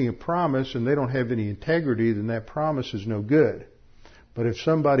is making a promise and they don't have any integrity, then that promise is no good. But if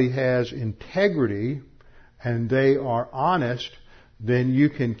somebody has integrity and they are honest, then you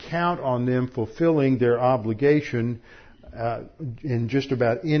can count on them fulfilling their obligation in just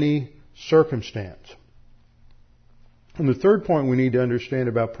about any circumstance. And the third point we need to understand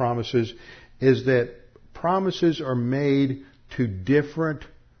about promises is that promises are made to different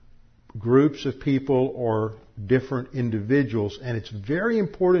groups of people or different individuals, and it's very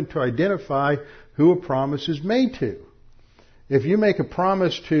important to identify who a promise is made to. If you make a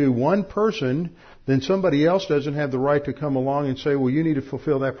promise to one person, then somebody else doesn't have the right to come along and say, well, you need to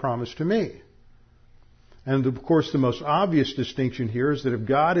fulfill that promise to me. And of course, the most obvious distinction here is that if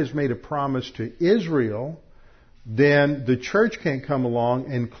God has made a promise to Israel, then the church can't come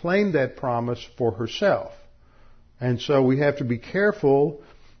along and claim that promise for herself. And so we have to be careful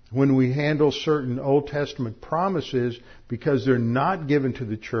when we handle certain Old Testament promises, because they're not given to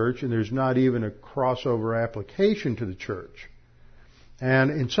the church and there's not even a crossover application to the church.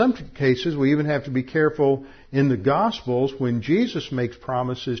 And in some cases, we even have to be careful in the Gospels when Jesus makes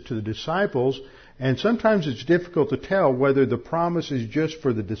promises to the disciples. And sometimes it's difficult to tell whether the promise is just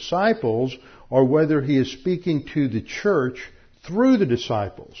for the disciples or whether he is speaking to the church through the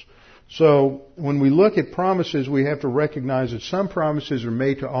disciples. So when we look at promises, we have to recognize that some promises are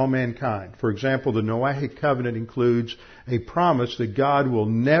made to all mankind. For example, the Noahic covenant includes a promise that God will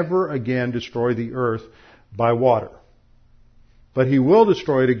never again destroy the earth by water. But he will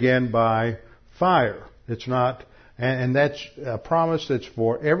destroy it again by fire. It's not, and that's a promise that's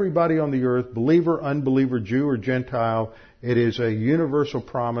for everybody on the earth, believer, unbeliever, Jew or Gentile. It is a universal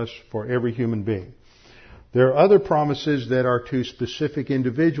promise for every human being. There are other promises that are to specific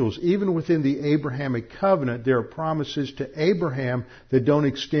individuals. Even within the Abrahamic covenant, there are promises to Abraham that don't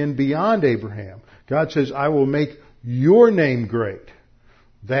extend beyond Abraham. God says, I will make your name great.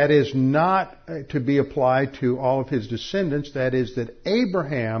 That is not to be applied to all of his descendants. That is that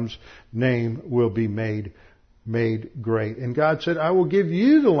Abraham's name will be made great. And God said, I will give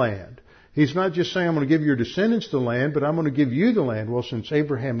you the land. He's not just saying I'm going to give your descendants the land, but I'm going to give you the land. Well, since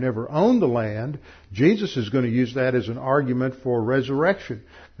Abraham never owned the land, Jesus is going to use that as an argument for resurrection,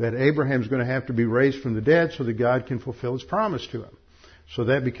 that Abraham's going to have to be raised from the dead so that God can fulfill his promise to him. So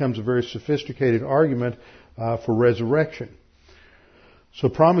that becomes a very sophisticated argument for resurrection. So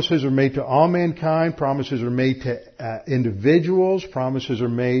promises are made to all mankind. Promises are made to individuals. Promises are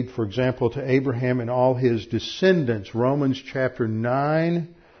made, for example, to Abraham and all his descendants. Romans chapter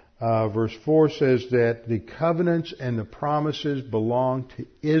 9, verse 4 says that the covenants and the promises belong to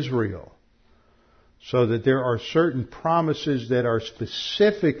Israel. So that there are certain promises that are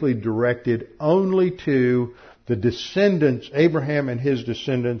specifically directed only to the descendants, Abraham and his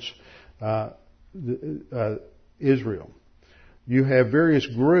descendants, Israel. You have various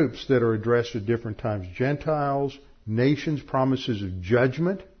groups that are addressed at different times. Gentiles, nations, promises of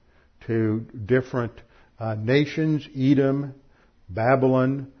judgment to different nations, Edom,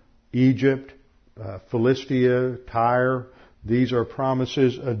 Babylon, Egypt, Philistia, Tyre. These are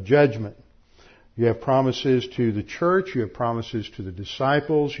promises of judgment. You have promises to the church. You have promises to the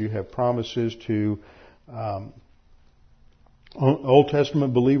disciples. You have promises to Old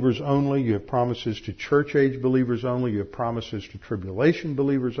Testament believers only. You have promises to church age believers only. You have promises to tribulation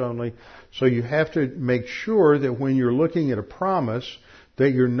believers only. So you have to make sure that when you're looking at a promise,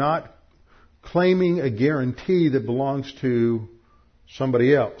 that you're not claiming a guarantee that belongs to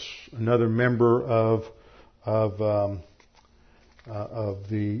somebody else, another member of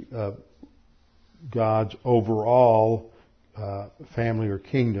the God's overall family or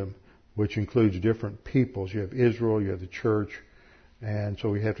kingdom, which includes different peoples. You have Israel, you have the church, and so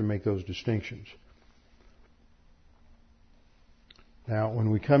we have to make those distinctions. Now,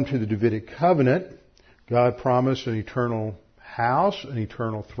 when we come to the Davidic covenant, God promised an eternal house, an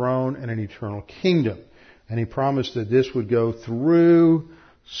eternal throne, and an eternal kingdom. And He promised that this would go through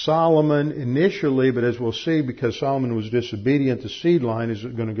Solomon initially, but as we'll see, because Solomon was disobedient, the seed line is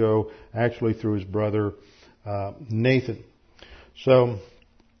going to go actually through his brother Nathan. So,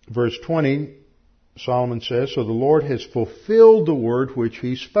 verse 20, Solomon says, "So the Lord has fulfilled the word which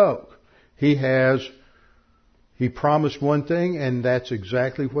He spoke." He promised one thing, and that's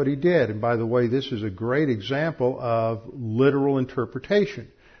exactly what He did. And by the way, this is a great example of literal interpretation,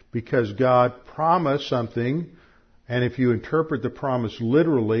 because God promised something, and if you interpret the promise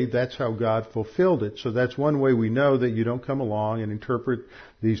literally, that's how God fulfilled it. So that's one way we know that you don't come along and interpret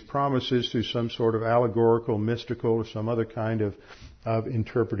these promises through some sort of allegorical, mystical, or some other kind of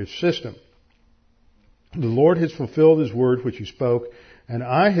interpretive system. "The Lord has fulfilled His word which He spoke, and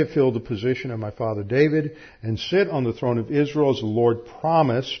I have filled the position of my father David, and sit on the throne of Israel as the Lord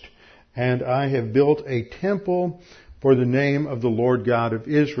promised, and I have built a temple for the name of the Lord God of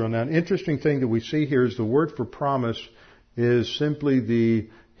Israel." Now, an interesting thing that we see here is the word for promise is simply the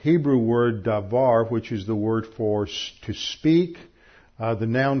Hebrew word davar, which is the word for to speak. The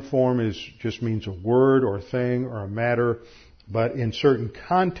noun form just means a word or a thing or a matter. But in certain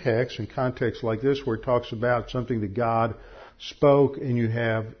contexts, in contexts like this where it talks about something that God spoke, and you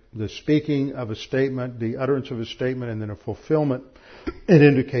have the speaking of a statement, the utterance of a statement, and then a fulfillment, it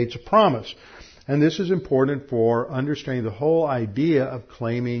indicates a promise. And this is important for understanding the whole idea of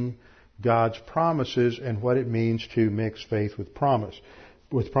claiming God's promises and what it means to mix faith with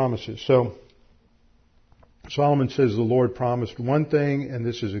promises. So Solomon says the Lord promised one thing, and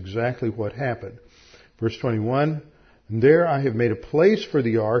this is exactly what happened. Verse 21, "And there I have made a place for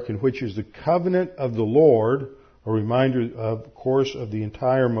the ark, in which is the covenant of the Lord," a reminder, of course, of the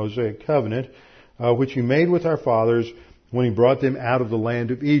entire Mosaic covenant, "which He made with our fathers when He brought them out of the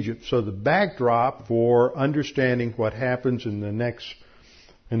land of Egypt." So the backdrop for understanding what happens in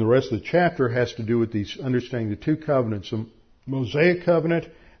the rest of the chapter has to do with understanding the two covenants, the Mosaic covenant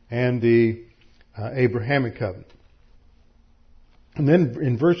and the Abrahamic covenant. And then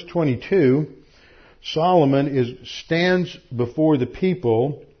in verse 22, Solomon stands before the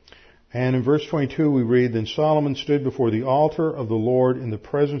people, and in verse 22 we read, "Then Solomon stood before the altar of the Lord in the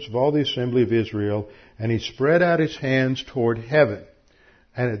presence of all the assembly of Israel, and he spread out his hands toward heaven."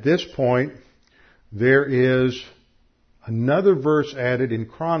 And at this point, there is another verse added in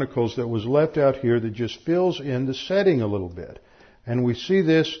Chronicles that was left out here that just fills in the setting a little bit. And we see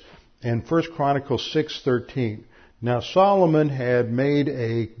this in 1 Chronicles 6:13. "Now Solomon had made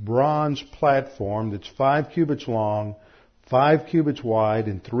a bronze platform that's 5 cubits long, 5 cubits wide,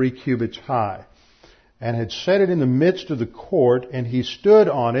 and 3 cubits high, and had set it in the midst of the court, and he stood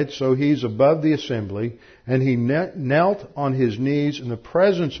on it," so he's above the assembly, "and he knelt on his knees in the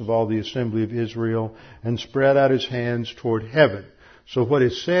presence of all the assembly of Israel, and spread out his hands toward heaven." So what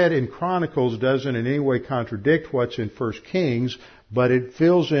is said in Chronicles doesn't in any way contradict what's in 1 Kings, but it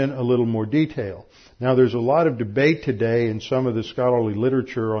fills in a little more detail. Now, there's a lot of debate today in some of the scholarly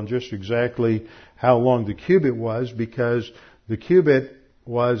literature on just exactly how long the cubit was, because the cubit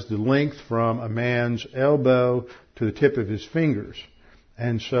was the length from a man's elbow to the tip of his fingers.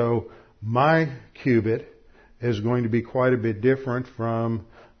 And so my cubit is going to be quite a bit different from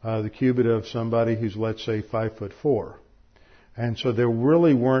the cubit of somebody who's, let's say, 5'4". And so there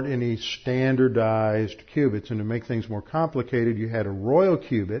really weren't any standardized cubits. And to make things more complicated, you had a royal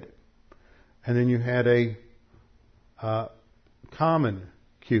cubit, and then you had a common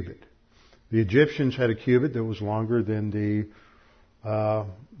cubit. The Egyptians had a cubit that was longer than the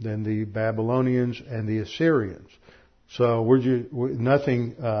Babylonians and the Assyrians. So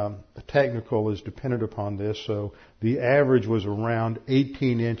nothing technical is dependent upon this. So the average was around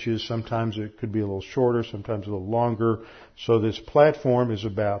 18 inches. Sometimes it could be a little shorter, sometimes a little longer. So this platform is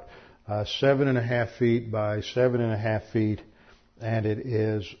about 7.5 feet by 7.5 feet, and it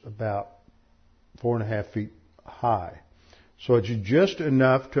is about 4.5 feet high. So it's just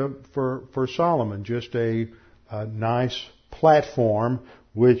enough for Solomon, just a nice platform,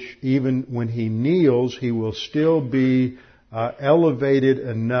 which even when he kneels, he will still be elevated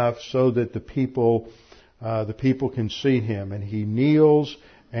enough so that the people can see him. And he kneels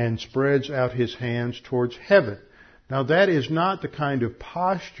and spreads out his hands towards heaven. Now, that is not the kind of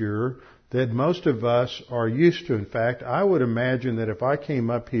posture that most of us are used to. In fact, I would imagine that if I came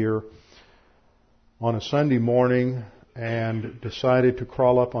up here on a Sunday morning and decided to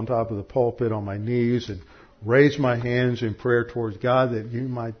crawl up on top of the pulpit on my knees and raise my hands in prayer towards God, that you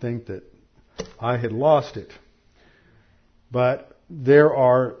might think that I had lost it. But there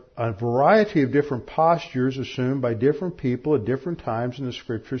are a variety of different postures assumed by different people at different times in the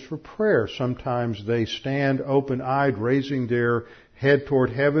Scriptures for prayer. Sometimes they stand open-eyed, raising their head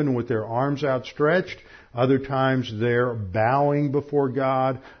toward heaven with their arms outstretched. Other times they're bowing before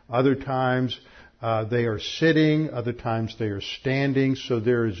God. Other times they are sitting. Other times they are standing. So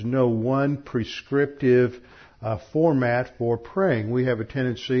there is no one prescriptive format for praying. We have a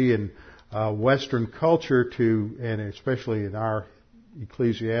tendency in Western culture to, and especially in our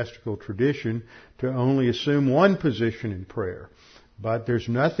ecclesiastical tradition, to only assume one position in prayer. But there's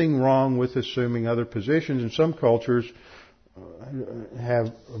nothing wrong with assuming other positions. And some cultures have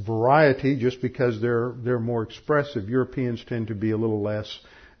a variety just because they're more expressive. Europeans tend to be a little less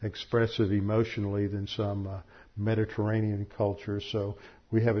expressive emotionally than some Mediterranean cultures. So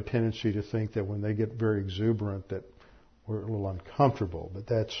we have a tendency to think that when they get very exuberant that we're a little uncomfortable. But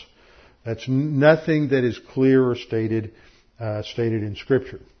that's nothing that is clear or stated in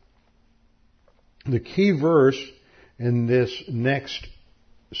Scripture. The key verse in this next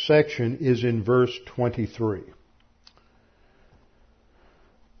section is in verse 23.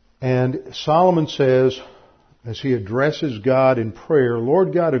 And Solomon says, as he addresses God in prayer,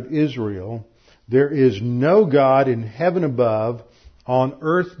 Lord God of Israel, there is no God in heaven above, on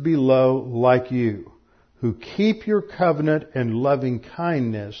earth below like you, who keep your covenant and loving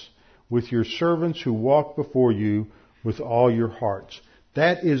kindness with your servants who walk before you with all your hearts.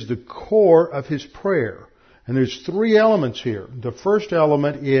 That is the core of his prayer. And there's three elements here. The first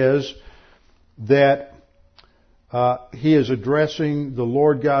element is that he is addressing the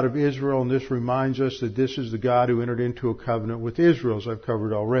Lord God of Israel, and this reminds us that this is the God who entered into a covenant with Israel, as I've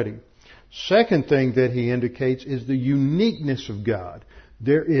covered already. Second thing that he indicates is the uniqueness of God.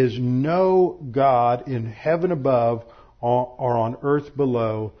 There is no God in heaven above or on earth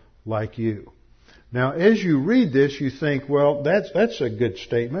below like you. Now, as you read this, you think, well, that's a good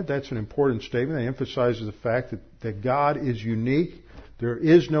statement. That's an important statement. It emphasizes the fact that God is unique. There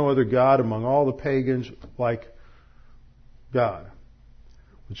is no other God among all the pagans like God.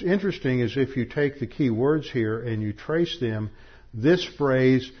 What's interesting is if you take the key words here and you trace them, this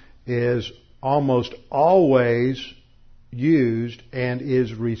phrase is almost always used and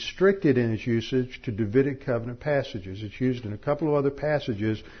is restricted in its usage to Davidic covenant passages. It's used in a couple of other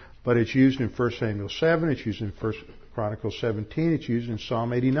passages, but it's used in 1 Samuel 7, it's used in 1 Chronicles 17, it's used in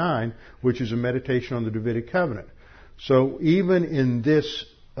Psalm 89, which is a meditation on the Davidic covenant. So even in this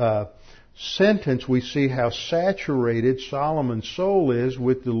sentence, we see how saturated Solomon's soul is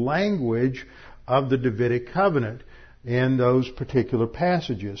with the language of the Davidic covenant in those particular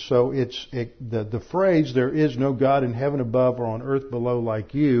passages. So the phrase, there is no God in heaven above or on earth below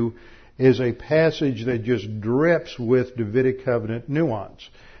like you, is a passage that just drips with Davidic covenant nuance.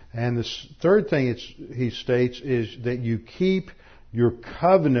 And the third thing he states is that you keep your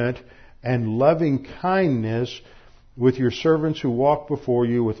covenant and loving kindness with your servants who walk before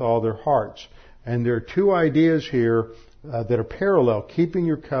you with all their hearts. And there are two ideas here that are parallel, keeping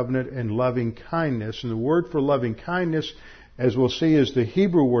your covenant and loving kindness. And the word for loving kindness, as we'll see, is the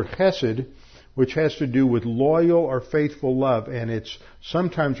Hebrew word chesed, which has to do with loyal or faithful love. And it's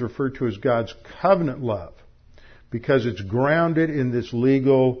sometimes referred to as God's covenant love, because it's grounded in this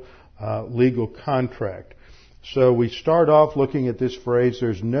legal contract. So we start off looking at this phrase,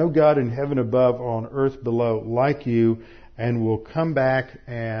 there's no God in heaven above or on earth below like you, and we'll come back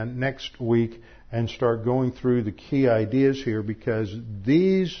and next week and start going through the key ideas here, because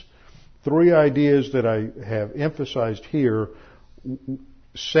these three ideas that I have emphasized here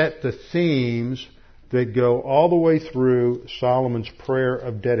set the themes that go all the way through Solomon's prayer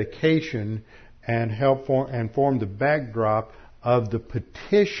of dedication and form the backdrop of the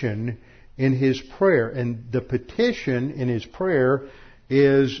petition in his prayer. And the petition in his prayer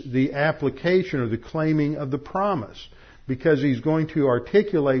is the application or the claiming of the promise, because he's going to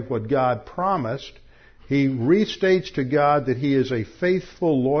articulate what God promised. He restates to God that he is a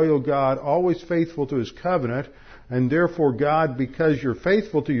faithful, loyal God, always faithful to his covenant. And therefore, God, because you're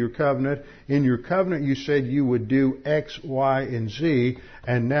faithful to your covenant, in your covenant you said you would do X, Y, and Z,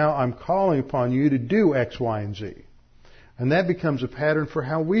 and now I'm calling upon you to do X, Y, and Z. And that becomes a pattern for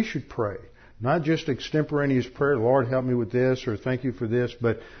how we should pray. Not just extemporaneous prayer, Lord, help me with this, or thank you for this,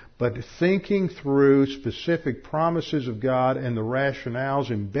 but thinking through specific promises of God and the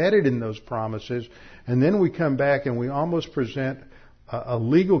rationales embedded in those promises, and then we come back and we almost present a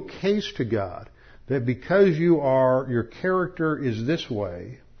legal case to God that because your character is this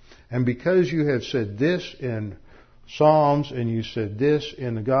way, and because you have said this in Psalms, and you said this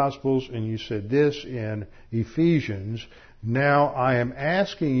in the Gospels, and you said this in Ephesians. Now I am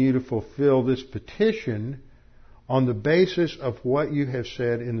asking you to fulfill this petition on the basis of what you have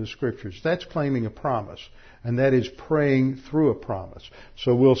said in the Scriptures. That's claiming a promise, and that is praying through a promise.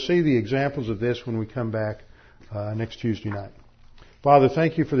 So we'll see the examples of this when we come back next Tuesday night. Father,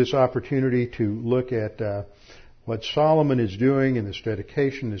 thank you for this opportunity to look at what Solomon is doing in this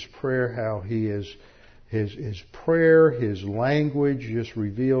dedication, this prayer, how he is his prayer, his language just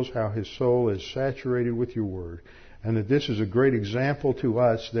reveals how his soul is saturated with your word. And that this is a great example to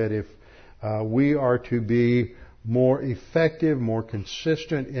us that if we are to be more effective, more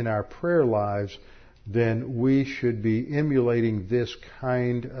consistent in our prayer lives, then we should be emulating this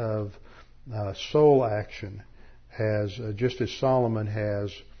kind of soul action, as just as Solomon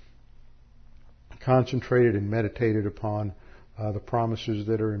has concentrated and meditated upon the promises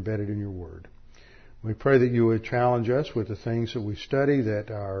that are embedded in your word. We pray that you would challenge us with the things that we study,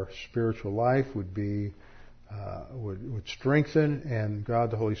 that our spiritual life would be would strengthen, and God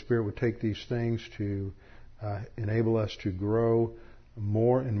the Holy Spirit would take these things to enable us to grow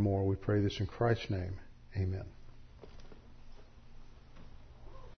more and more. We pray this in Christ's name. Amen.